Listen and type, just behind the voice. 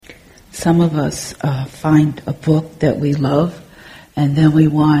some of us find a book that we love, and then we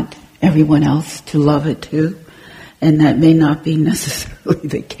want everyone else to love it too, and that may not be necessarily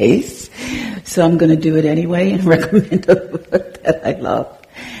the case. So I'm going to do it anyway and recommend a book that I love.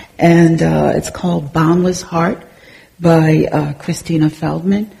 And it's called Boundless Heart by Christina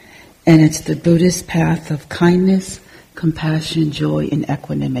Feldman, and it's the Buddhist path of kindness, compassion, joy, and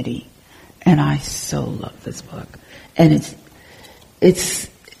equanimity. And I so love this book. And it's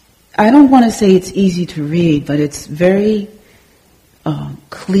I don't want to say it's easy to read, but it's very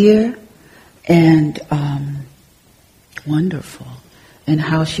clear and wonderful in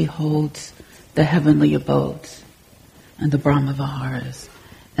how she holds the heavenly abodes and the Brahma-Viharas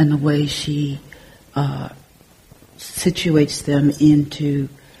and the way she situates them into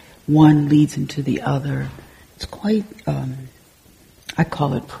one leads into the other. It's quite, I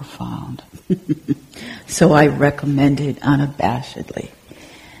call it profound. So I recommend it unabashedly.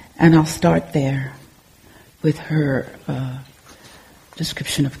 And I'll start there with her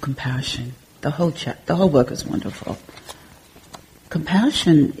description of compassion. The whole book is wonderful.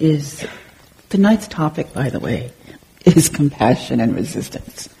 Compassion is, tonight's topic, by the way, is compassion and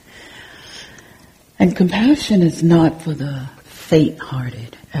resistance. And compassion is not for the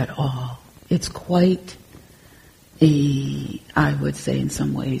faint-hearted at all. It's quite I would say in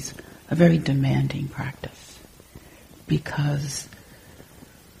some ways, a very demanding practice, because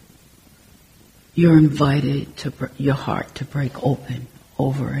you're invited to your heart to break open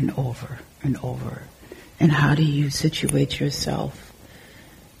over and over and over. And how do you situate yourself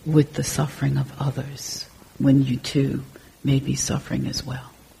with the suffering of others when you too may be suffering as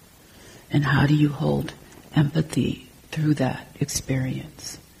well? And how do you hold empathy through that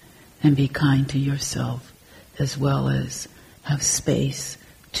experience and be kind to yourself as well as have space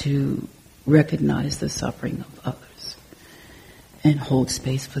to recognize the suffering of others and hold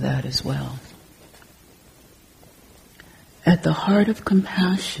space for that as well? At the heart of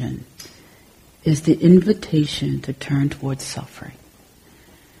compassion is the invitation to turn towards suffering.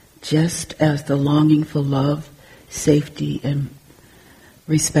 Just as the longing for love, safety, and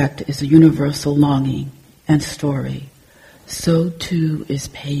respect is a universal longing and story, so too is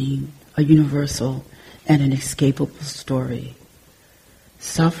pain a universal and an inescapable story.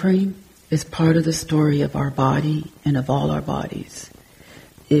 Suffering is part of the story of our body and of all our bodies.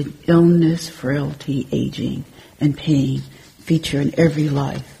 Illness, frailty, aging, and pain feature in every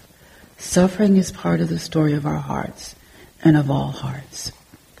life. Suffering is part of the story of our hearts and of all hearts.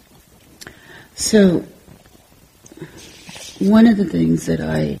 So, one of the things that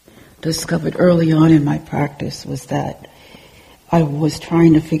I discovered early on in my practice was that I was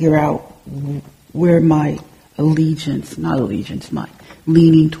trying to figure out where my my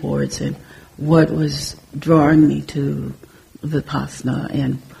leaning towards and what was drawing me to Vipassana,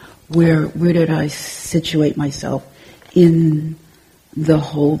 and where did I situate myself in the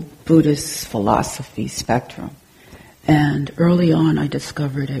whole Buddhist philosophy spectrum. And early on I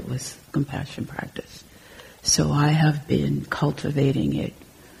discovered it was compassion practice. So I have been cultivating it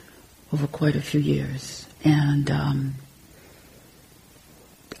over quite a few years, and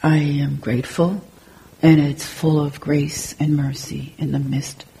I am grateful, and it's full of grace and mercy in the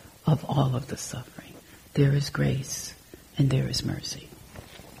midst of all of the suffering. There is grace and there is mercy.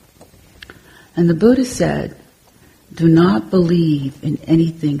 And the Buddha said, do not believe in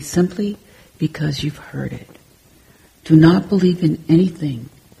anything simply because you've heard it. Do not believe in anything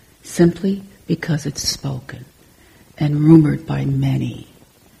simply because it's spoken and rumored by many.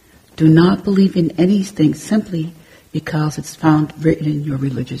 Do not believe in anything simply because it's found written in your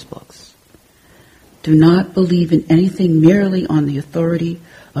religious books. Do not believe in anything merely on the authority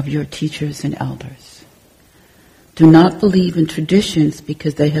of your teachers and elders. Do not believe in traditions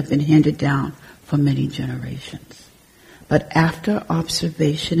because they have been handed down for many generations. But after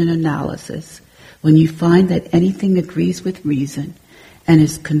observation and analysis, when you find that anything agrees with reason and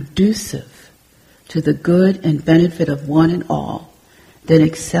is conducive to the good and benefit of one and all, then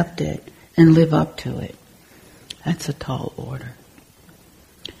accept it and live up to it. That's a tall order.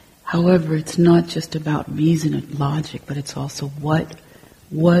 However, it's not just about reason and logic, but it's also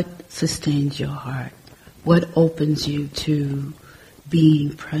what sustains your heart, what opens you to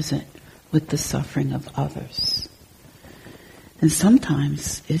being present with the suffering of others. And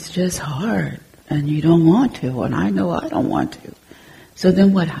sometimes it's just hard, and you don't want to, and I know I don't want to. So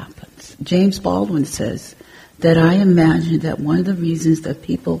then what happens? James Baldwin says that I imagine that one of the reasons that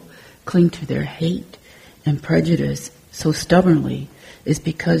people cling to their hate and prejudice so stubbornly is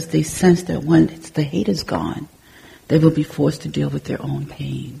because they sense that once the hate is gone, they will be forced to deal with their own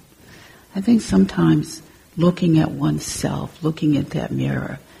pain. I think sometimes looking at oneself, looking at that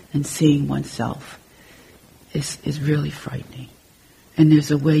mirror, and seeing oneself is really frightening. And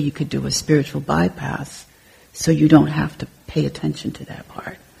there's a way you could do a spiritual bypass so you don't have to pay attention to that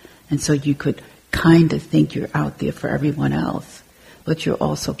part. And so you could kind of think you're out there for everyone else, but you're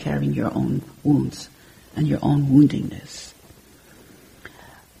also carrying your own wounds and your own woundingness.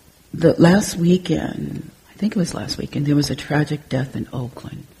 Last weekend, I think it was last weekend, there was a tragic death in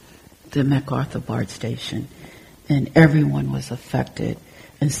Oakland, the MacArthur BART station, and everyone was affected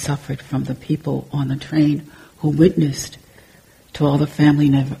and suffered from the people on the train who witnessed, to all the family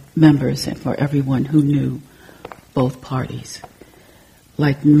members and for everyone who knew both parties.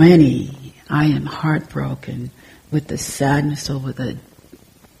 Like many, I am heartbroken with the sadness over the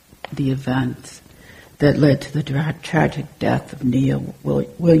events that led to the tragic death of Nia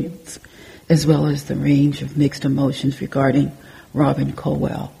Williams, as well as the range of mixed emotions regarding Robin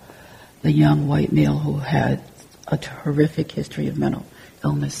Colwell, the young white male who had a horrific history of mental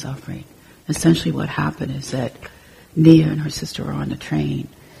illness suffering. Essentially what happened is that Nia and her sister were on the train,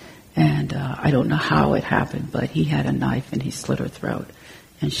 and I don't know how it happened, but he had a knife and he slit her throat,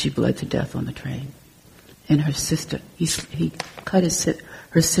 and she bled to death on the train. And her sister, he cut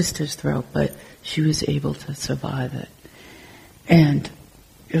her sister's throat, but she was able to survive it. And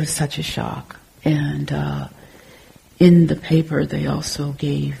it was such a shock. And in the paper, they also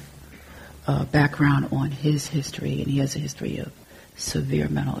gave background on his history, and he has a history of severe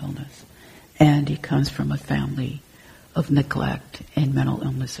mental illness. And he comes from a family of neglect and mental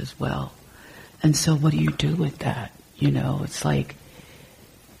illness as well. And so what do you do with that? You know, it's like,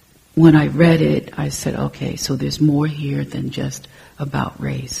 when I read it, I said, okay, so there's more here than just about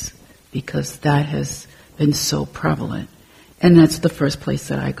race, because that has been so prevalent. And that's the first place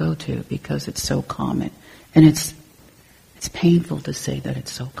that I go to, because it's so common. And it's painful to say that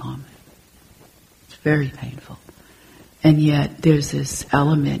it's so common. It's very painful. And yet there's this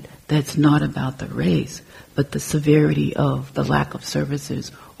element that's not about the race, but the severity of the lack of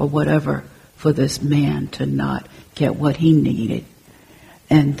services or whatever for this man to not get what he needed.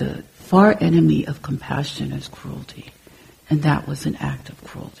 And the far enemy of compassion is cruelty. And that was an act of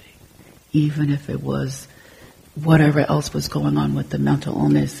cruelty. Even if it was whatever else was going on with the mental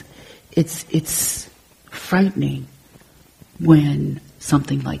illness, it's frightening when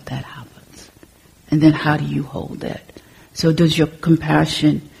something like that happens. And then how do you hold that? So does your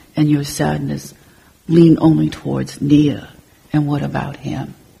compassion and your sadness lean only towards Nia? And what about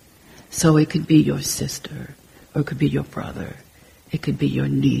him? So it could be your sister, or it could be your brother, it could be your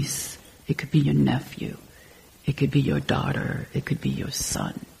niece, it could be your nephew, it could be your daughter, it could be your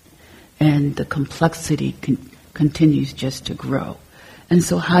son. And the complexity continues just to grow. And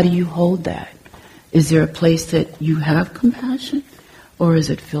so how do you hold that? Is there a place that you have compassion, or is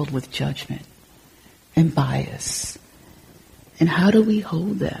it filled with judgment and bias? And how do we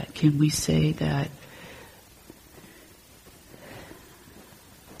hold that? Can we say that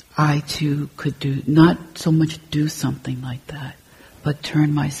I too could do, not so much do something like that, but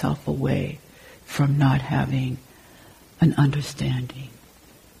turn myself away from not having an understanding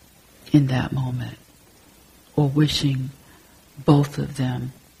in that moment, or wishing both of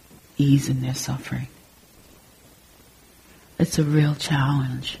them ease in their suffering? It's a real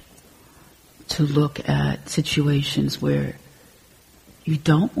challenge to look at situations where you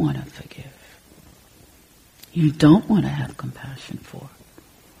don't want to forgive, you don't want to have compassion for,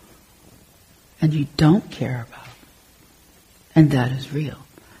 and you don't care about. And that is real.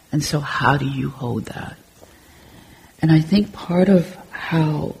 And so how do you hold that? And I think part of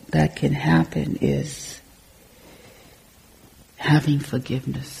how that can happen is having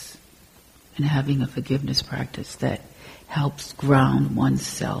forgiveness, and having a forgiveness practice that helps ground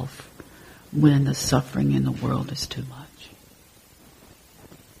oneself when the suffering in the world is too much.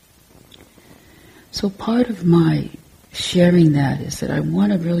 So part of my sharing that is that I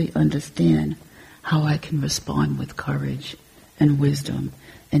want to really understand how I can respond with courage and wisdom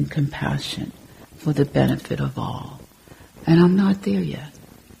and compassion for the benefit of all. And I'm not there yet.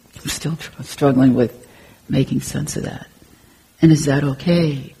 I'm still struggling with making sense of that. And is that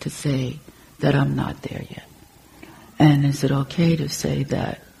okay to say that I'm not there yet? And is it okay to say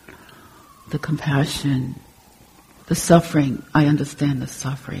that the compassion, the suffering, I understand the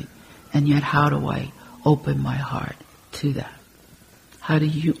suffering, and yet how do I open my heart to that? How do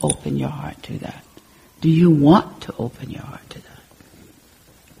you open your heart to that? Do you want to open your heart to that?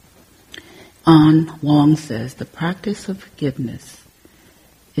 An Wong says, the practice of forgiveness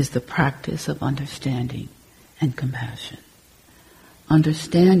is the practice of understanding and compassion.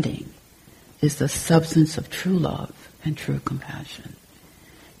 Understanding is the substance of true love and true compassion.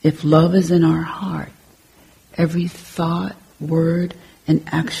 If love is in our heart, every thought, word, and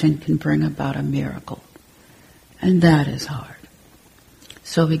action can bring about a miracle. And that is hard.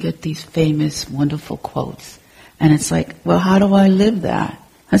 So we get these famous, wonderful quotes. And it's like, well, how do I live that?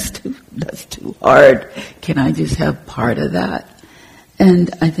 That's too hard. Can I just have part of that?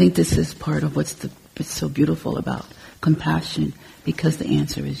 And I think this is part of what's so beautiful about compassion, because the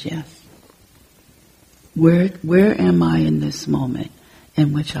answer is yes. Where am I in this moment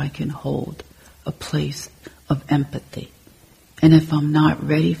in which I can hold a place of empathy? And if I'm not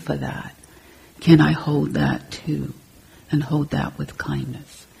ready for that, can I hold that too? And hold that with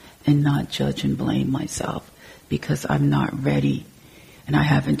kindness and not judge and blame myself because I'm not ready and I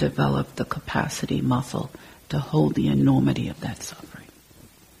haven't developed the capacity muscle to hold the enormity of that suffering.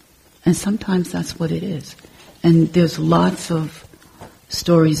 And sometimes that's what it is. And there's lots of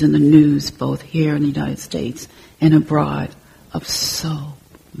stories in the news, both here in the United States and abroad, of so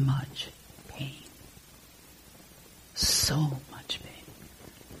much pain. So much pain.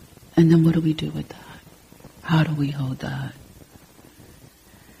 And then what do we do with that? How do we hold that?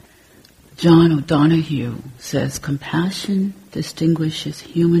 John O'Donohue says, compassion distinguishes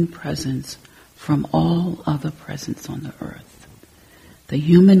human presence from all other presence on the earth. The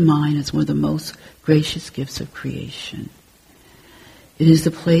human mind is one of the most gracious gifts of creation. It is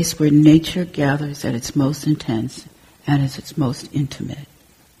the place where nature gathers at its most intense and is its most intimate.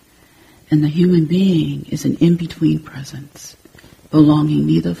 And the human being is an in-between presence, belonging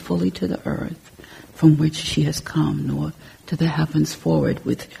neither fully to the earth, from which she has come, nor to the heavens forward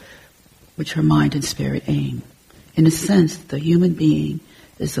with which her mind and spirit aim. In a sense, the human being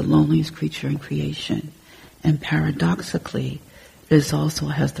is the loneliest creature in creation, and paradoxically, it also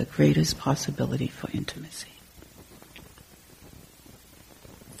has the greatest possibility for intimacy.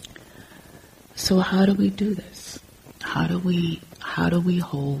 So how do we do this? How do we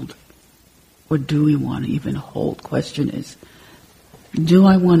hold, or do we want to even hold? Question is, do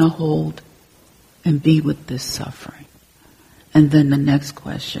I want to hold and be with this suffering? And then the next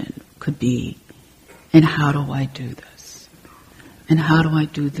question could be, and how do I do this? And how do I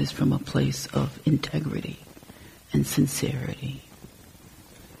do this from a place of integrity and sincerity?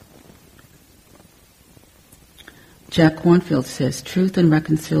 Jack Kornfield says, truth and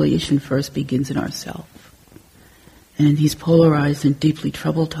reconciliation first begins in ourselves. And in these polarized and deeply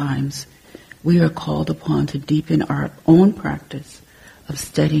troubled times, we are called upon to deepen our own practice of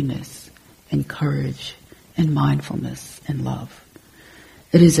steadiness and courage and mindfulness and love.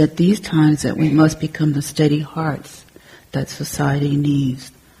 It is at these times that we must become the steady hearts that society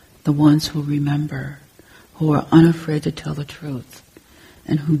needs, the ones who remember, who are unafraid to tell the truth,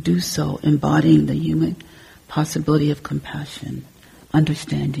 and who do so embodying the human possibility of compassion,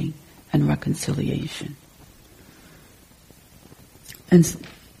 understanding, and reconciliation. And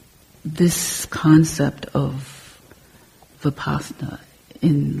this concept of vipassana,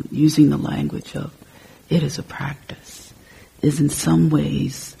 in using the language of it is a practice, is in some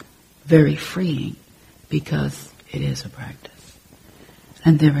ways very freeing because it is a practice.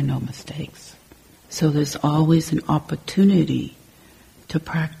 And there are no mistakes. So there's always an opportunity to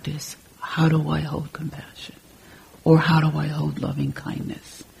practice, how do I hold compassion? Or how do I hold loving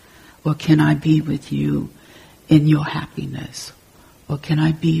kindness? Or can I be with you in your happiness? Or can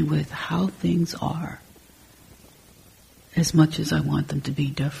I be with how things are as much as I want them to be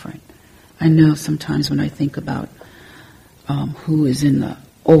different? I know sometimes when I think about who is in the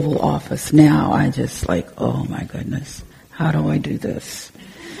Oval Office now, I just like, oh my goodness, how do I do this?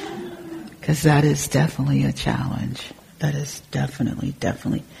 Because that is definitely a challenge. That is definitely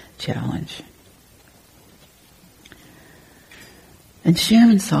a challenge. And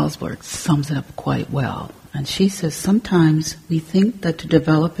Sharon Salzberg sums it up quite well. And she says, sometimes we think that to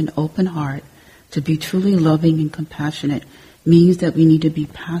develop an open heart, to be truly loving and compassionate, means that we need to be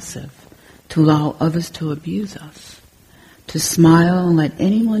passive, to allow others to abuse us, to smile and let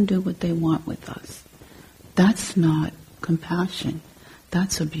anyone do what they want with us. That's not compassion.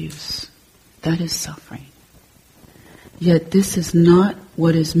 That's abuse. That is suffering. Yet this is not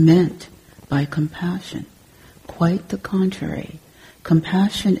what is meant by compassion. Quite the contrary.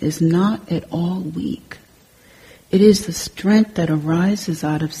 Compassion is not at all weak. It is the strength that arises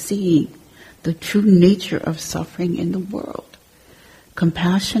out of seeing the true nature of suffering in the world.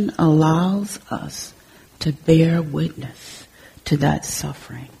 Compassion allows us to bear witness to that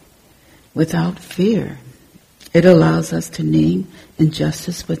suffering without fear. It allows us to name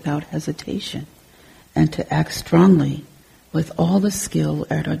injustice without hesitation and to act strongly with all the skill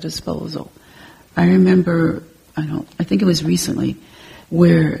at our disposal. I remember, I think it was recently,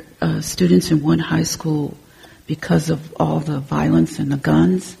 where students in one high school, because of all the violence and the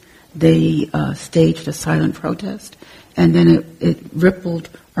guns, they staged a silent protest, And then it rippled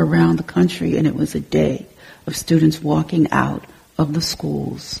around the country, and it was a day of students walking out of the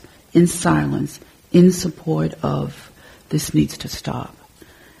schools in silence in support of this needs to stop.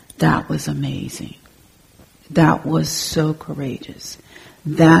 That was amazing. That was so courageous.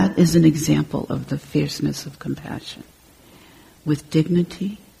 That is an example of the fierceness of compassion. With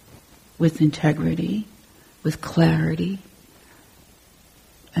dignity, with integrity, with clarity,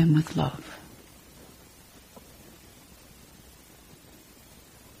 and with love.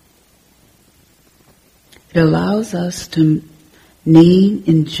 It allows us to name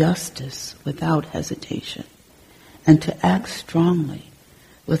injustice without hesitation and to act strongly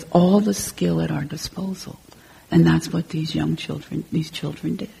with all the skill at our disposal. And that's what these children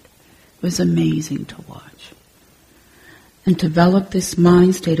did. It was amazing to watch. And to develop this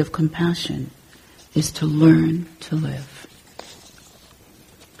mind state of compassion is to learn to live.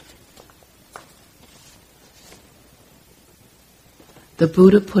 The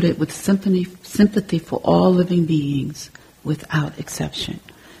Buddha put it with sympathy for all living beings without exception.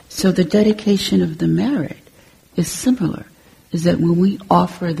 So the dedication of the merit is similar, is that when we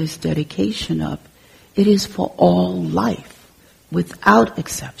offer this dedication up, it is for all life, without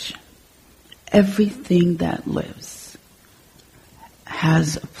exception. Everything that lives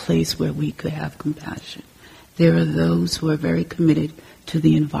has a place where we could have compassion. There are those who are very committed to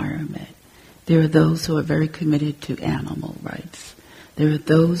the environment. There are those who are very committed to animal rights. There are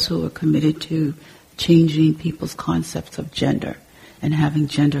those who are committed to changing people's concepts of gender and having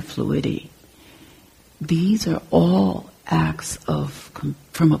gender fluidity. These are all acts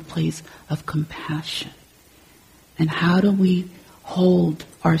from a place of compassion. And how do we hold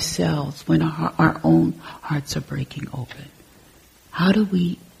ourselves when our own hearts are breaking open? How do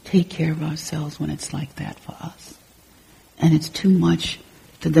we take care of ourselves when it's like that for us? And it's too much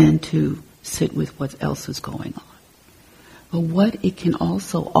to sit with what else is going on. But what it can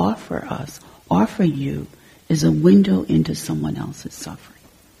also offer you, is a window into someone else's suffering.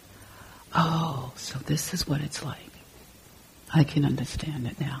 Oh, so this is what it's like. I can understand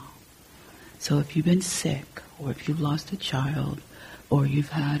it now. So if you've been sick, or if you've lost a child, or you've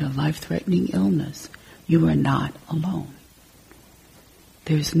had a life-threatening illness, you are not alone.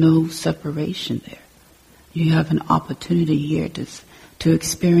 There's no separation there. You have an opportunity here to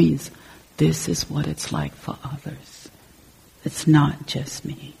experience this is what it's like for others. It's not just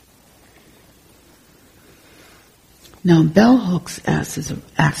me. Now, Bell Hooks asks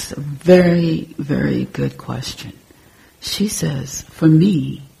a very, very good question. She says, for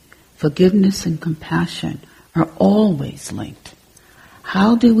me, forgiveness and compassion are always linked.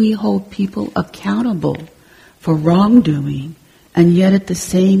 How do we hold people accountable for wrongdoing and yet at the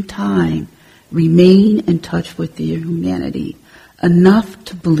same time remain in touch with their humanity enough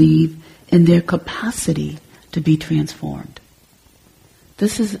to believe in their capacity to be transformed?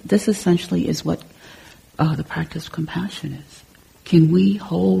 This essentially is what the practice of compassion is. Can we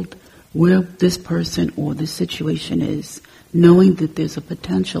hold where this person or this situation is, knowing that there's a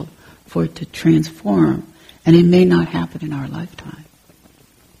potential for it to transform, and it may not happen in our lifetime.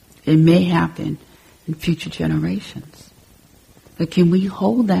 It may happen in future generations. But can we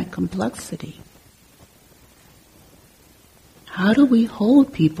hold that complexity? How do we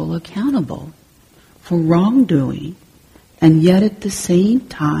hold people accountable for wrongdoing and yet at the same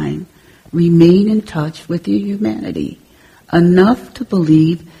time remain in touch with their humanity enough to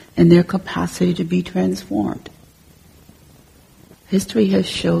believe in their capacity to be transformed? History has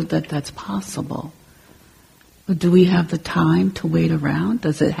showed that that's possible. But do we have the time to wait around?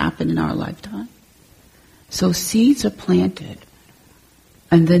 Does it happen in our lifetime? So seeds are planted,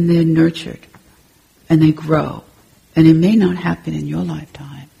 and then they're nurtured, and they grow. And it may not happen in your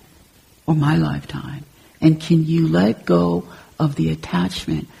lifetime or my lifetime. And can you let go of the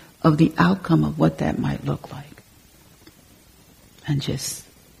attachment of the outcome of what that might look like? And just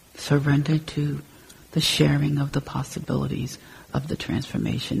surrender to the sharing of the possibilities of the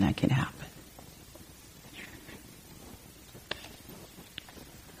transformation that can happen.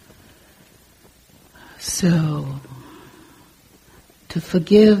 So, to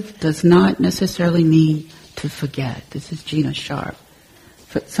forgive does not necessarily mean to forget. This is Gina Sharp.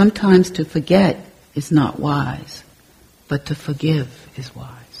 Sometimes to forget is not wise, but to forgive is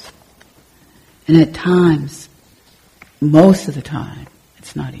wise. And at times, most of the time,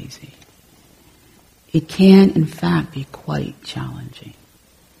 it's not easy. It can, in fact, be quite challenging.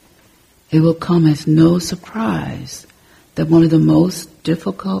 It will come as no surprise that one of the most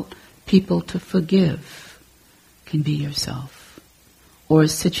difficult people to forgive can be yourself, or a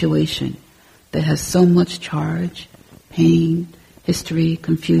situation that has so much charge, pain, history,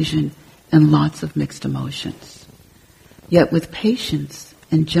 confusion, and lots of mixed emotions. Yet with patience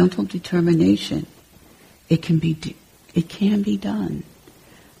and gentle determination, it can be done.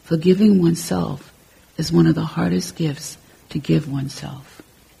 Forgiving oneself is one of the hardest gifts to give oneself.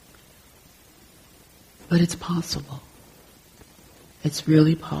 But it's possible. It's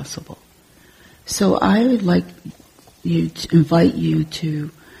really possible. So I would like invite you to,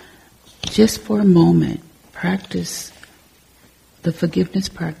 just for a moment, practice the forgiveness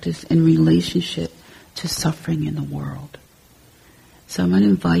practice in relationship to suffering in the world. So I'm going to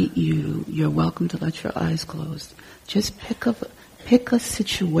invite you, you're welcome to let your eyes close. Just pick a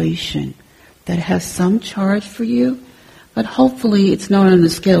situation that has some charge for you, but hopefully it's not on the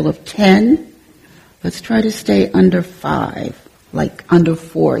scale of 10. Let's try to stay under 5, like under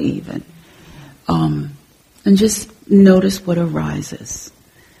 4 even. And just notice what arises.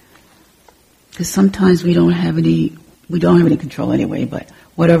 Because sometimes we don't have any control anyway, but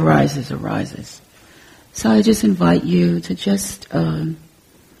what arises, arises. So I just invite you to just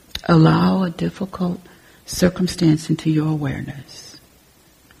allow a difficult circumstance into your awareness.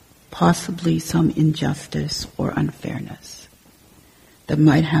 Possibly some injustice or unfairness that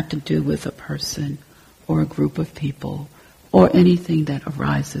might have to do with a person or a group of people or anything that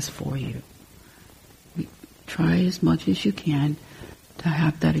arises for you. Try as much as you can to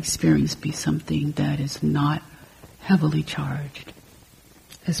have that experience be something that is not heavily charged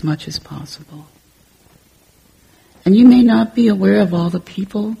as much as possible. And you may not be aware of all the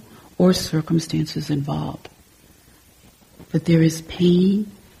people or circumstances involved, but there is pain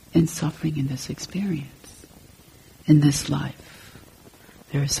and suffering in this experience, in this life.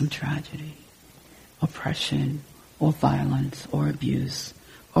 There is some tragedy, oppression, or violence, or abuse,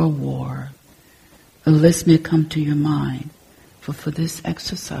 or war. A list may come to your mind, but for this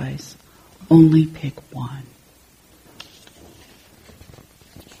exercise, only pick one.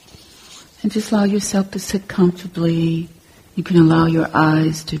 And just allow yourself to sit comfortably. You can allow your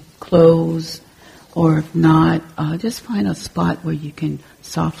eyes to close, or if not, just find a spot where you can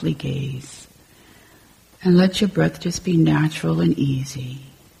softly gaze. And let your breath just be natural and easy.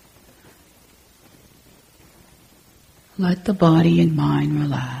 Let the body and mind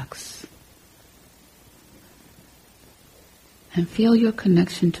relax. And feel your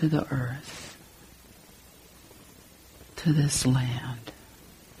connection to the earth, to this land.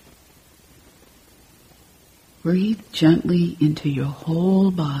 Breathe gently into your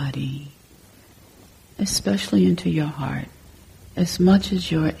whole body, especially into your heart, as much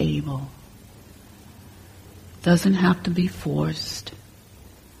as you're able. Doesn't have to be forced.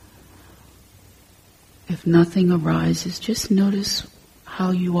 If nothing arises, just notice how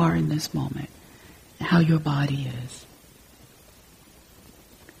you are in this moment, how your body is.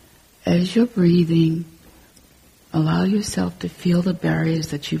 As you're breathing, allow yourself to feel the barriers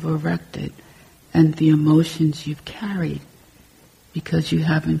that you've erected and the emotions you've carried because you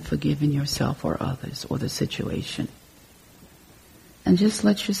haven't forgiven yourself or others or the situation. And just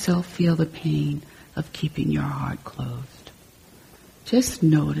let yourself feel the pain of keeping your heart closed. Just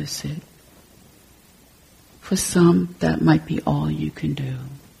notice it. For some, that might be all you can do.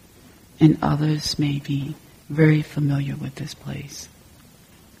 And others may be very familiar with this place.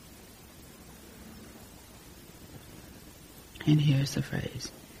 And here's the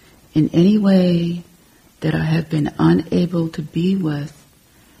phrase. In any way that I have been unable to be with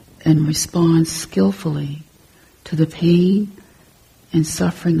and respond skillfully to the pain and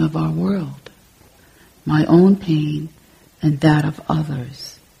suffering of our world, my own pain and that of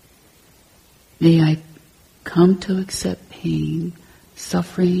others, may I come to accept pain,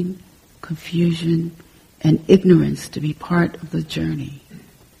 suffering, confusion, and ignorance to be part of the journey,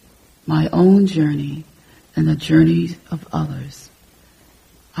 my own journey and the journeys of others.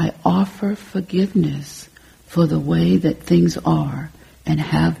 I offer forgiveness for the way that things are and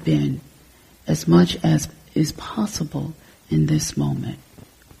have been, as much as is possible in this moment.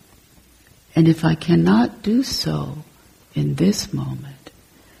 And if I cannot do so in this moment,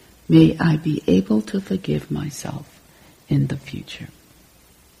 may I be able to forgive myself in the future.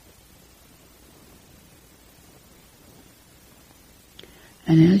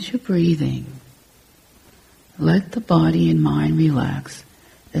 And as you're breathing, let the body and mind relax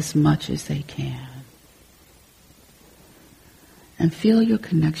as much as they can. And feel your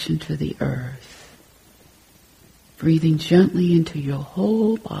connection to the earth, breathing gently into your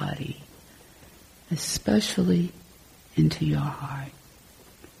whole body, especially into your heart.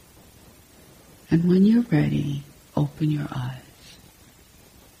 And when you're ready, open your eyes.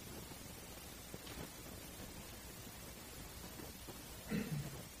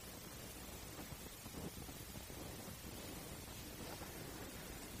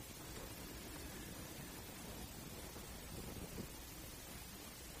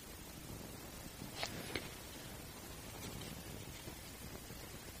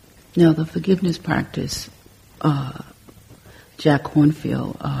 Now, the forgiveness practice, Jack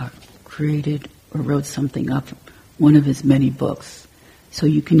Kornfield created or wrote something up, one of his many books. So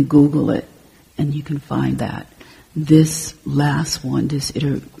you can Google it and you can find that. This last one, this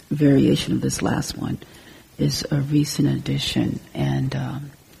variation of this last one, is a recent addition. And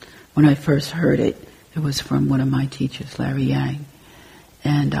when I first heard it, it was from one of my teachers, Larry Yang.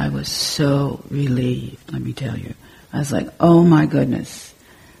 And I was so relieved, let me tell you. I was like, oh my goodness,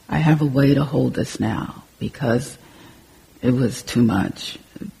 I have a way to hold this now, because it was too much.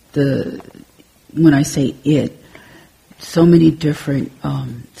 When I say it, so many different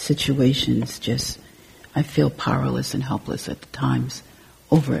situations, just I feel powerless and helpless at the times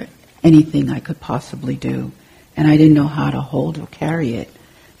over anything I could possibly do. And I didn't know how to hold or carry it.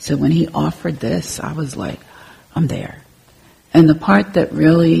 So when he offered this, I was like, I'm there. And the part that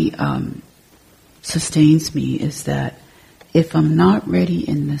really sustains me is that if I'm not ready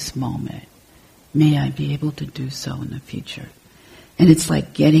in this moment, may I be able to do so in the future. And it's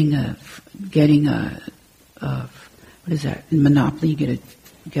like getting a what is that? In Monopoly, you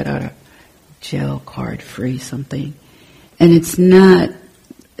get out of jail card free something. And it's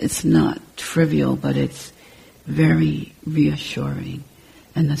not trivial, but it's very reassuring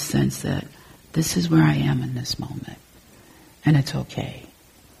in the sense that this is where I am in this moment. And it's okay.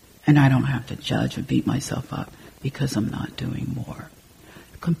 And I don't have to judge or beat myself up because I'm not doing more.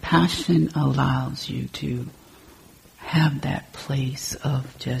 Compassion allows you to have that place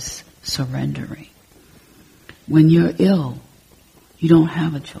of just surrendering. When you're ill, you don't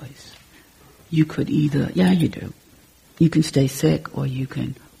have a choice. You could either, you do. You can stay sick, or you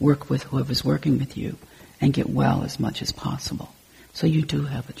can work with whoever's working with you and get well as much as possible. So you do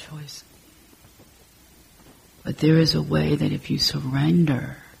have a choice. But there is a way that if you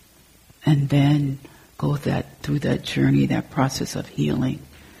surrender and then go through that journey, that process of healing,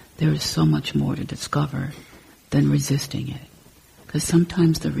 there is so much more to discover than resisting it. Because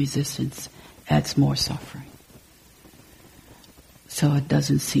sometimes the resistance adds more suffering. So it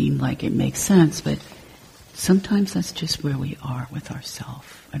doesn't seem like it makes sense, but sometimes that's just where we are with ourselves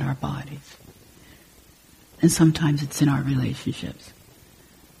and our bodies. And sometimes it's in our relationships.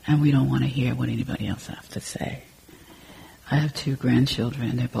 And we don't want to hear what anybody else has to say. I have 2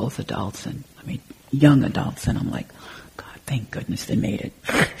 grandchildren, they're both adults, young adults, and I'm like, God, thank goodness they made it.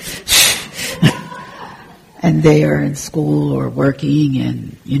 And they are in school or working,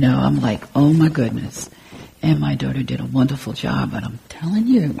 and, I'm like, oh my goodness. And my daughter did a wonderful job, but I'm telling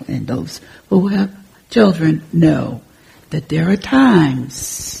you, and those who have children know that there are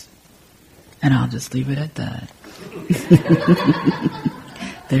times, and I'll just leave it at that.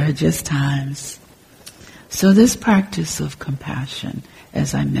 There are just times. So this practice of compassion,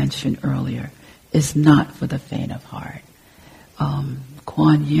 as I mentioned earlier, is not for the faint of heart.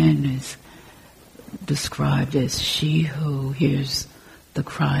 Kuan Yin is described as she who hears the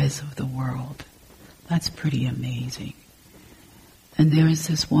cries of the world. That's pretty amazing. And there is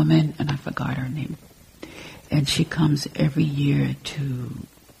this woman, and I forgot her name, and she comes every year to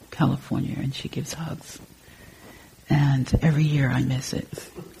California and she gives hugs. And every year I miss it.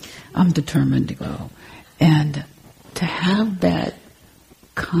 I'm determined to go. And to have that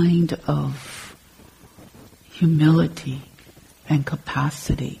kind of humility and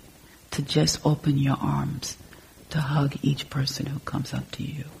capacity to just open your arms to hug each person who comes up to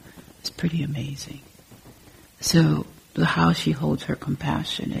you is pretty amazing. So how she holds her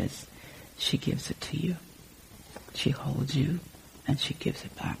compassion is she gives it to you. She holds you and she gives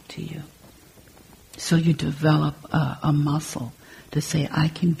it back to you. So you develop a muscle to say, I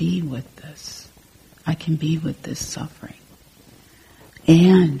can be with this. I can be with this suffering.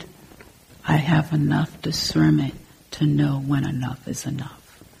 And I have enough discernment to know when enough is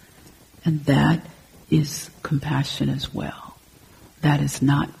enough. And that is compassion as well. That is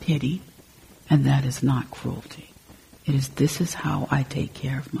not pity, and that is not cruelty. This is how I take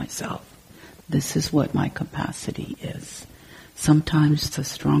care of myself. This is what my capacity is. Sometimes the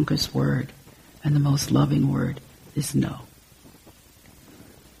strongest word and the most loving word is no.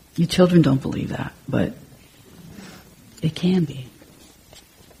 Your children don't believe that, but it can be.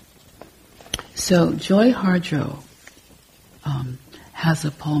 So Joy Harjo has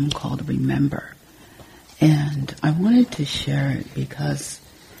a poem called Remember. And I wanted to share it because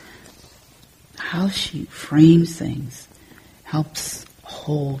how she frames things helps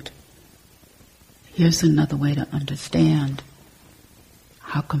hold. Here's another way to understand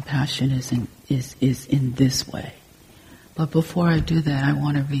how compassion is in this way. But before I do that, I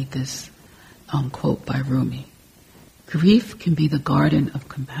want to read this quote by Rumi. Grief can be the garden of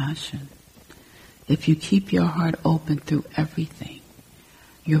compassion. If you keep your heart open through everything,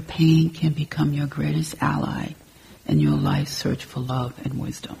 your pain can become your greatest ally in your life's search for love and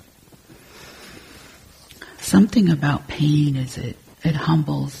wisdom. Something about pain is it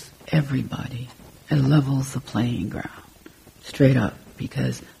humbles everybody. It levels the playing ground. Straight up.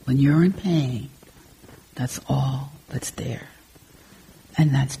 Because when you're in pain, that's all that's there.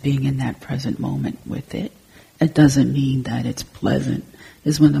 And that's being in that present moment with it. It doesn't mean that it's pleasant.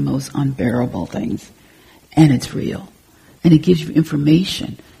 It's one of the most unbearable things. And it's real. And it gives you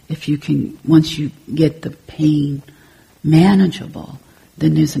information. If you can, once you get the pain manageable,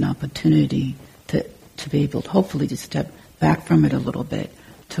 then there's an opportunity to be able to hopefully to step back from it a little bit,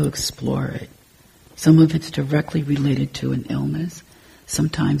 to explore it. Some of it's directly related to an illness.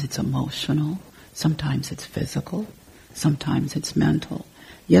 Sometimes it's emotional. Sometimes it's physical. Sometimes it's mental.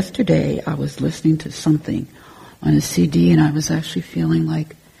 Yesterday I was listening to something on a CD and I was actually feeling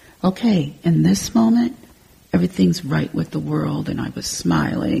like, okay, in this moment, everything's right with the world, and I was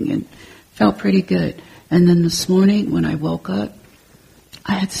smiling and felt pretty good. And then this morning when I woke up,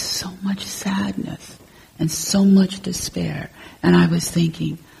 I had so much sadness and so much despair. And I was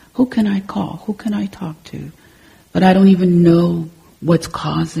thinking, who can I call? Who can I talk to? But I don't even know what's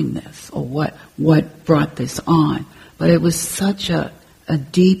causing this or what brought this on. But it was such a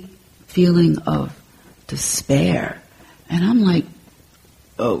deep feeling of despair. And I'm like,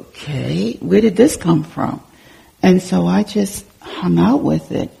 okay, where did this come from? And so I just hung out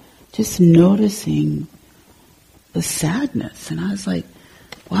with it, just noticing the sadness. And I was like,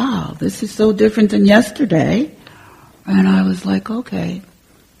 wow, this is so different than yesterday. And I was like, okay.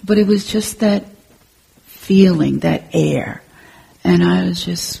 But it was just that feeling, that air. And I was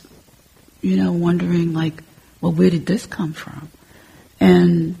just, wondering like, well, where did this come from?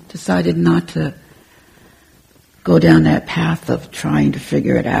 And decided not to go down that path of trying to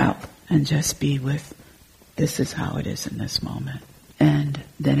figure it out and just be with, this is how it is in this moment. And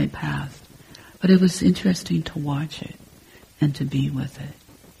then it passed. But it was interesting to watch it and to be with it.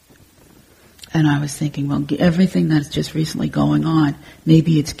 And I was thinking, well, everything that's just recently going on,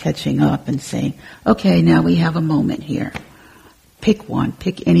 maybe it's catching up and saying, okay, now we have a moment here. Pick one.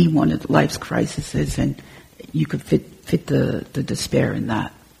 Pick any one of life's crises, and you could fit the despair in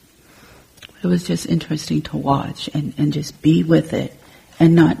that. It was just interesting to watch and just be with it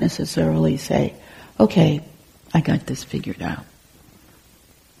and not necessarily say, okay, I got this figured out.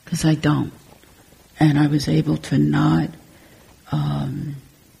 Because I don't. And I was able to not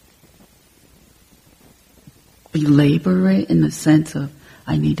belabor it in the sense of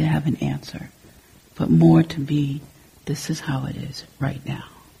I need to have an answer, but more to be, this is how it is right now.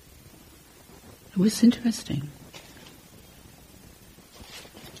 It was interesting.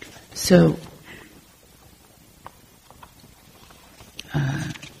 So,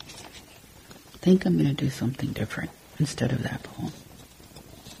 I think I'm going to do something different instead of that poem.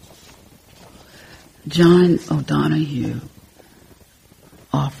 John O'Donohue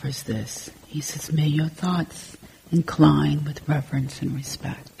offers this. He says, may your thoughts incline with reverence and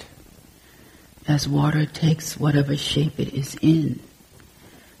respect. As water takes whatever shape it is in,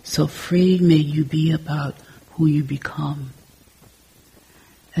 so free may you be about who you become.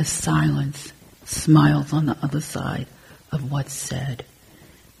 As silence smiles on the other side of what's said,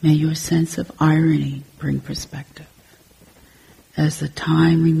 may your sense of irony bring perspective. As the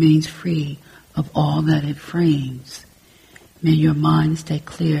time remains free of all that it frames, may your mind stay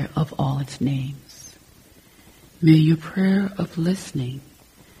clear of all its names. May your prayer of listening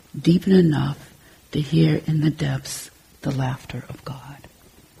deepen enough to hear in the depths the laughter of God.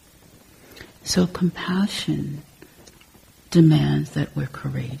 So compassion demands that we're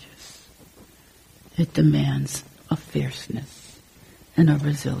courageous. It demands a fierceness and a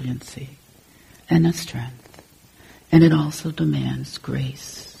resiliency and a strength. And it also demands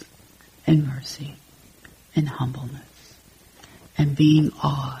grace and mercy and humbleness and being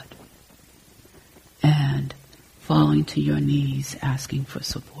awed and falling to your knees asking for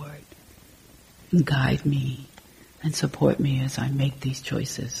support. And guide me and support me as I make these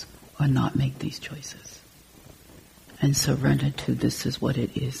choices or not make these choices. And surrender to this is what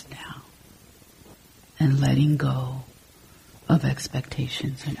it is now. And letting go of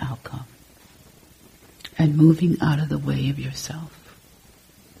expectations and outcome. And moving out of the way of yourself.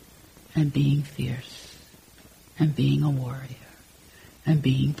 And being fierce. And being a warrior. And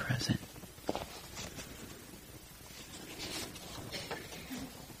being present.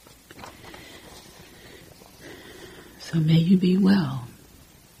 So may you be well.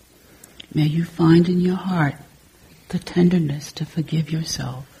 May you find in your heart the tenderness to forgive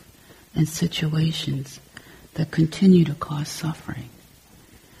yourself in situations that continue to cause suffering.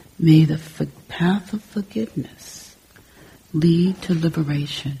 May the path of forgiveness lead to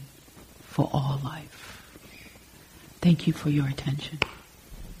liberation for all life. Thank you for your attention.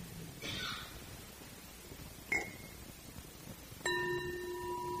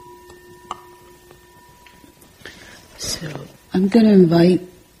 So I'm going to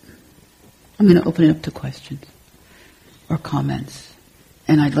open it up to questions or comments.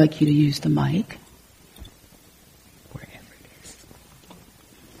 And I'd like you to use the mic, wherever it is.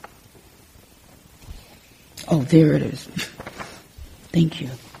 Oh, there it is. Thank you.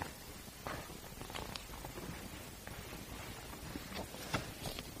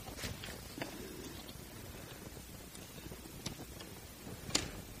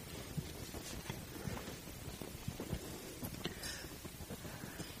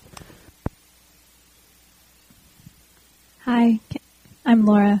 Hi, I'm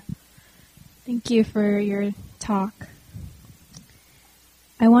Laura. Thank you for your talk.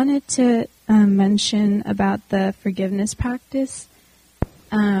 I wanted to mention about the forgiveness practice.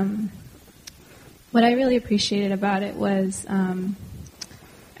 What I really appreciated about it was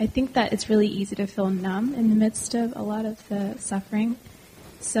I think that it's really easy to feel numb in the midst of a lot of the suffering.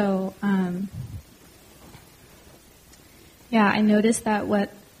 So, I noticed that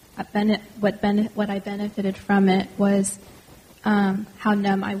what I benefited from it was how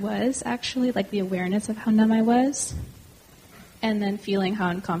numb I was, actually, like the awareness of how numb I was, and then feeling how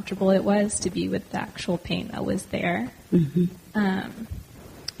uncomfortable it was to be with the actual pain that was there. Mm-hmm.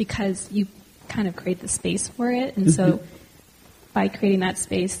 Because you kind of create the space for it, and mm-hmm. So by creating that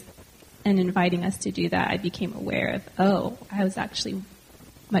space and inviting us to do that, I became aware of, I was actually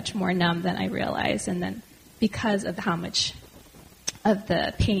much more numb than I realized, and then because of how much of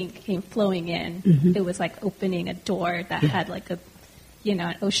the pain came flowing in, mm-hmm. It was like opening a door that had like an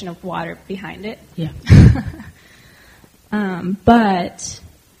ocean of water behind it. Yeah. But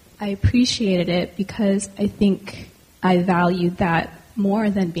I appreciated it because I think I valued that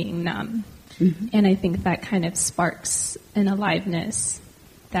more than being numb. Mm-hmm. And I think that kind of sparks an aliveness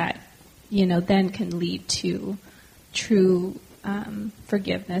that, then can lead to true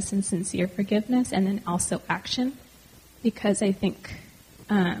forgiveness and sincere forgiveness, and then also action. Because I think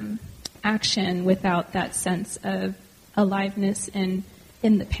action without that sense of aliveness in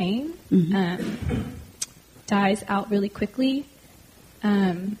the pain mm-hmm. Dies out really quickly.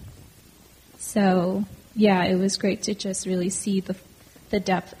 It was great to just really see the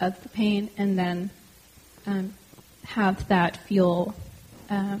depth of the pain, and then have that fuel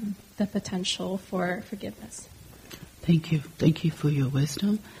the potential for forgiveness. Thank you. Thank you for your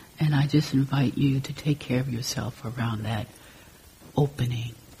wisdom. And I just invite you to take care of yourself around that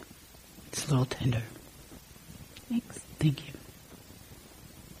opening. It's a little tender. Thanks. Thank you.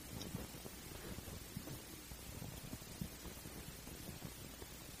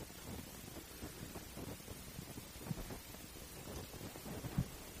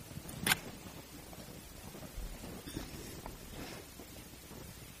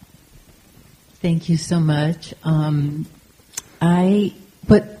 Thank you so much.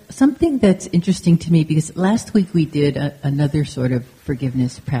 But something that's interesting to me, because last week we did another sort of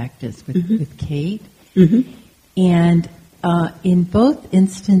forgiveness practice with, mm-hmm. with Kate. Mm-hmm. And in both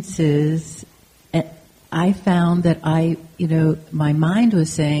instances, I found that my mind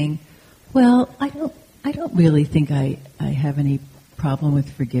was saying, well, I don't really think I have any problem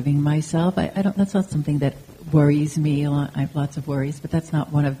with forgiving myself. That's not something that worries me a lot. I have lots of worries, but that's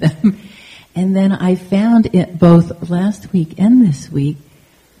not one of them. And then I found it both last week and this week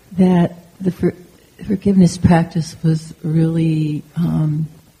that the forgiveness practice was really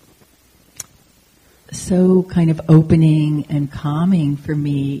so kind of opening and calming for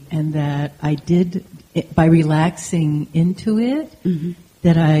me, and that I did, by relaxing into it, mm-hmm.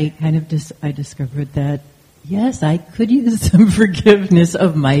 that I kind of I discovered that, yes, I could use some forgiveness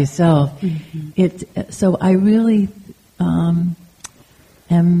of myself. Mm-hmm. So I really am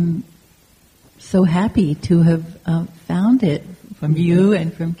so happy to have found it from you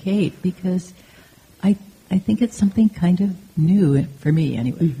and from Kate, because I think it's something kind of new for me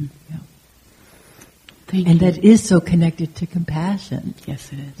anyway. Mm-hmm. Yeah. Thank and you. That is so connected to compassion.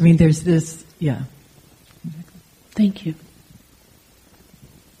 Yes, it is. I mean, there's this, yeah. Thank you.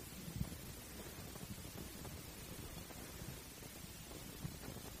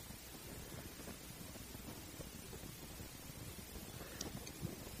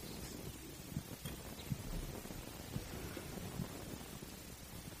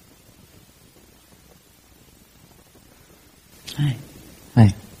 Hi.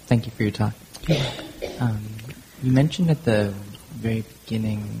 Hi. Thank you for your talk. Yeah. You mentioned at the very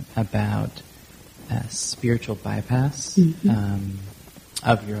beginning about spiritual bypass. Mm-hmm.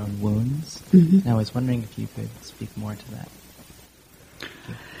 of your own wounds. Mm-hmm. And I was wondering if you could speak more to that.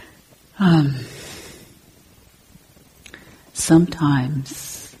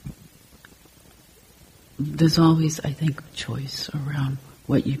 Sometimes there's always, I think, a choice around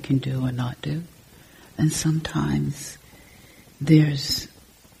what you can do or not do. And sometimes there's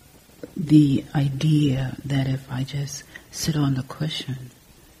the idea that if I just sit on the cushion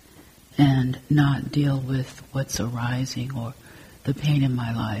and not deal with what's arising or the pain in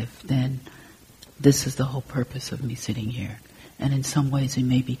my life, then this is the whole purpose of me sitting here. And in some ways it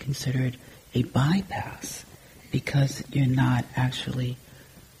may be considered a bypass because you're not actually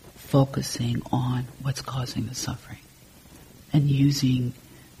focusing on what's causing the suffering and using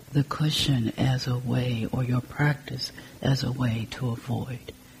the cushion as a way, or your practice as a way to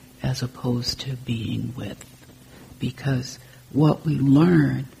avoid, as opposed to being with. Because what we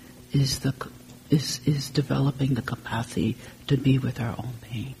learn is developing the capacity to be with our own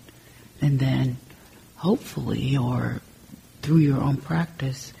pain. And then hopefully, or through your own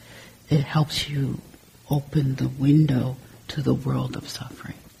practice, it helps you open the window to the world of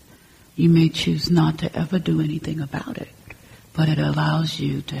suffering. You may choose not to ever do anything about it, but it allows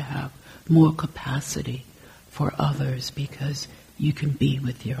you to have more capacity for others because you can be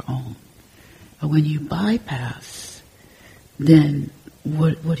with your own. But when you bypass, then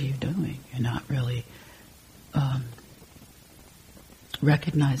what are you doing? You're not really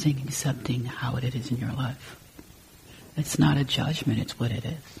recognizing, accepting how it is in your life. It's not a judgment, it's what it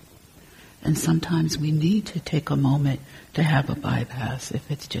is. And sometimes we need to take a moment to have a bypass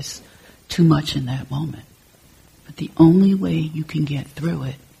if it's just too much in that moment. But the only way you can get through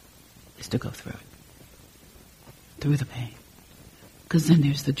it is to go through it. Through the pain. Because then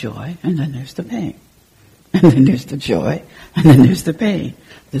there's the joy, and then there's the pain. And then there's the joy, and then there's the pain.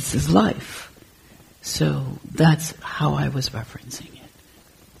 This is life. So that's how I was referencing it.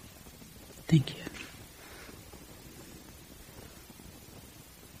 Thank you.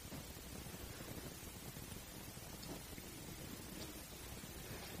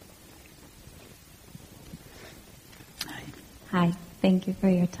 Hi, thank you for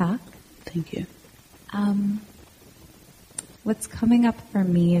your talk. Thank you. What's coming up for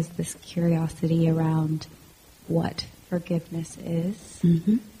me is this curiosity around what forgiveness is.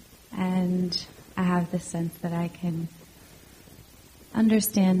 Mm-hmm. And I have the sense that I can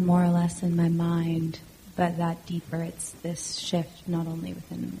understand more or less in my mind, but that deeper it's this shift not only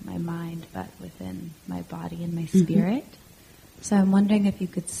within my mind, but within my body and my spirit. So I'm wondering if you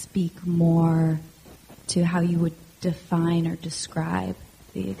could speak more to how you would define or describe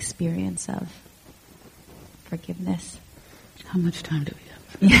the experience of forgiveness. How much time do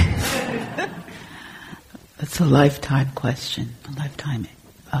we have? Yeah. It's a lifetime question, a lifetime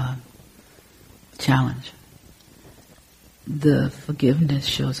challenge. The forgiveness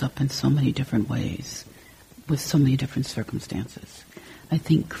shows up in so many different ways, with so many different circumstances. I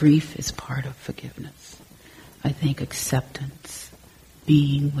think grief is part of forgiveness. I think acceptance,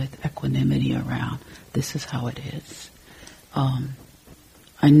 being with equanimity around, this is how it is.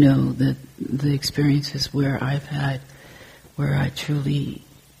 I know that the experiences where I've had, where I truly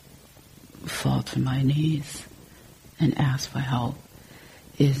fall to my knees and ask for help,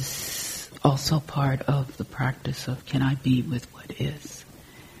 is also part of the practice of can I be with what is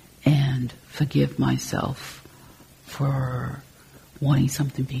and forgive myself for wanting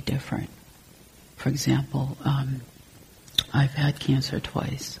something to be different. For example, I've had cancer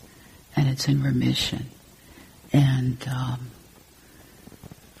twice and it's in remission, and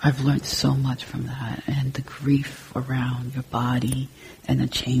I've learned so much from that, and the grief around your body and the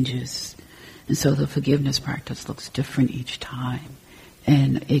changes. And so the forgiveness practice looks different each time.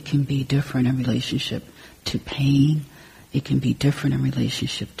 And it can be different in relationship to pain. It can be different in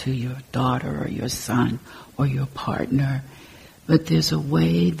relationship to your daughter or your son or your partner. But there's a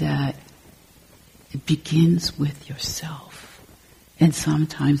way that it begins with yourself. And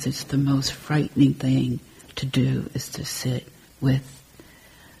sometimes it's the most frightening thing to do is to sit with,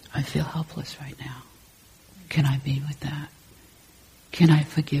 I feel helpless right now. Can I be with that? Can I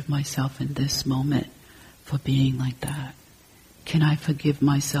forgive myself in this moment for being like that? Can I forgive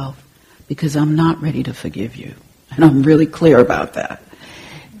myself because I'm not ready to forgive you? And I'm really clear about that.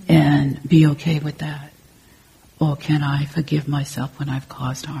 And be okay with that. Or can I forgive myself when I've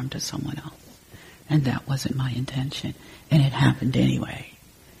caused harm to someone else? And that wasn't my intention. And it happened anyway.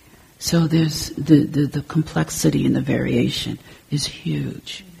 So there's the complexity and the variation is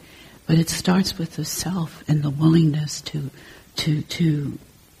huge. But it starts with the self and the willingness to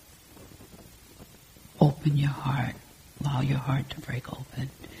open your heart, allow your heart to break open,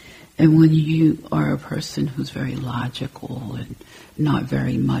 And when you are a person who's very logical and not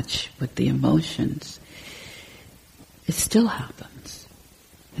very much with the emotions, it still happens.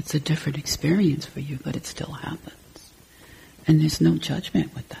 It's a different experience for you, but it still happens. And there's no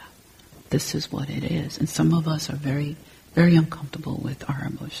judgment with that. This is what it is. And some of us are very, very uncomfortable with our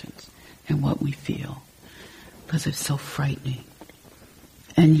emotions and what we feel because it's so frightening.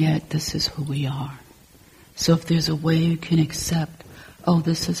 And yet this is who we are. So if there's a way you can accept, oh,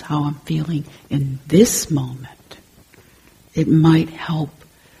 this is how I'm feeling in this moment, it might help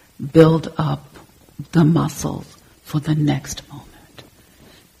build up the muscles for the next moment.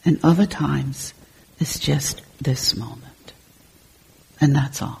 And other times, it's just this moment. And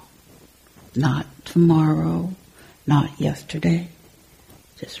that's all. Not tomorrow, not yesterday,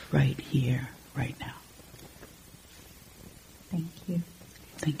 just right here, right now. Thank you.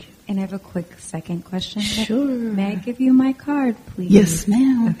 Thank you. And I have a quick second question. Sure. May I give you my card, please? Yes,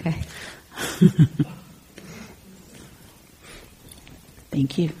 ma'am. Okay.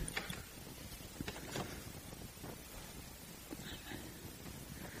 Thank you.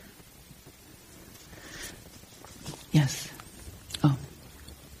 Yes. Oh.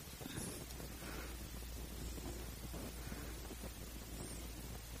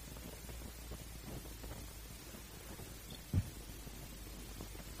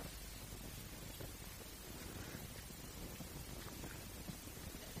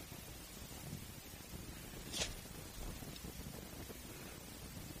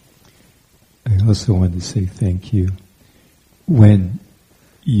 I also want to say thank you. When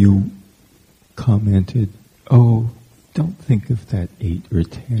you commented, oh, don't think of that 8 or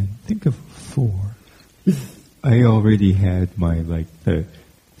 10, think of 4. I already had my, the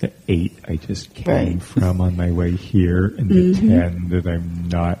 8 I just came from on my way here, and the 10 that I'm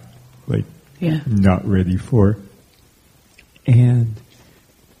not, not ready for. And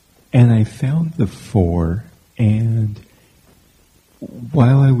I found the 4, and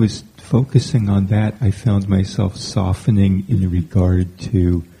while I was focusing on that, I found myself softening in regard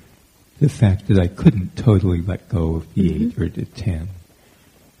to the fact that I couldn't totally let go of the 8 or the 10.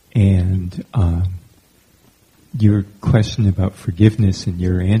 And your question about forgiveness and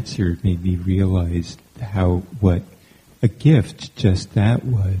your answer made me realize what a gift just that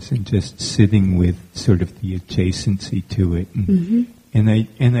was, and just sitting with sort of the adjacency to it.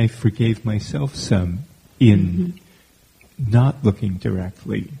 And I forgave myself some in not looking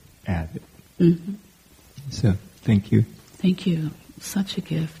directly at it. So, thank you. Thank you. Such a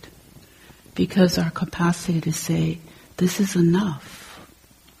gift. Because our capacity to say, this is enough,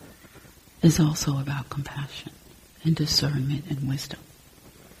 is also about compassion and discernment and wisdom.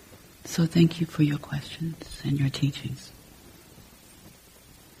 So thank you for your questions and your teachings.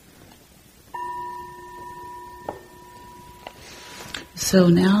 So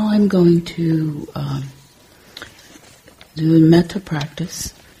now I'm going to do a metta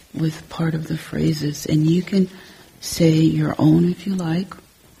practice with part of the phrases, and you can say your own if you like,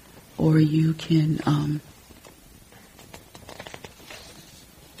 or you can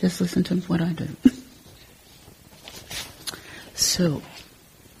just listen to what I do. So,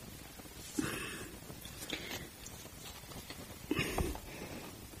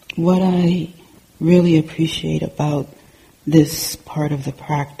 what I really appreciate about this part of the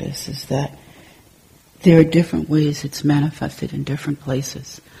practice is that there are different ways it's manifested in different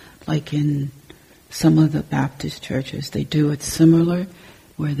places. Like in some of the Baptist churches, they do it similar,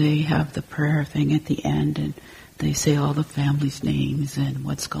 where they have the prayer thing at the end and they say all the family's names and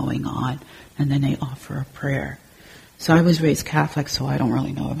what's going on, and then they offer a prayer. So I was raised Catholic, so I don't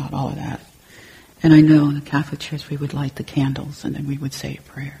really know about all of that. And I know in the Catholic Church we would light the candles and then we would say a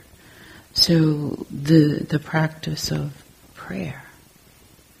prayer. So the practice of prayer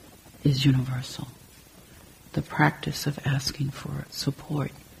is universal. The practice of asking for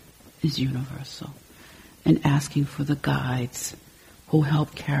support is universal. And asking for the guides who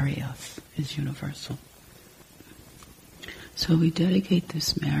help carry us is universal. So we dedicate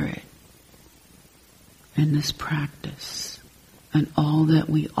this merit and this practice and all that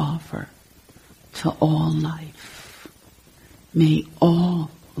we offer to all life. May all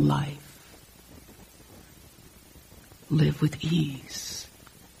life live with ease.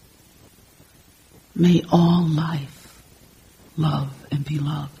 May all life love and be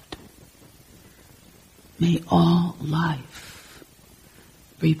loved. May all life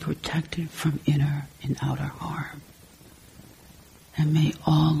be protected from inner and outer harm. And may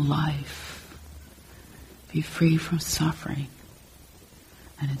all life be free from suffering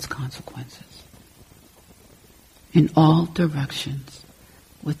and its consequences in all directions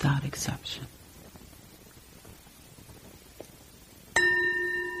without exception.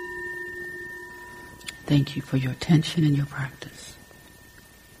 Thank you for your attention and your practice.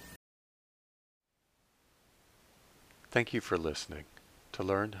 Thank you for listening. To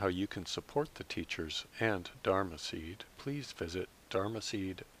learn how you can support the teachers and Dharma Seed, please visit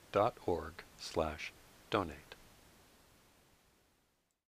dharmaseed.org/donate.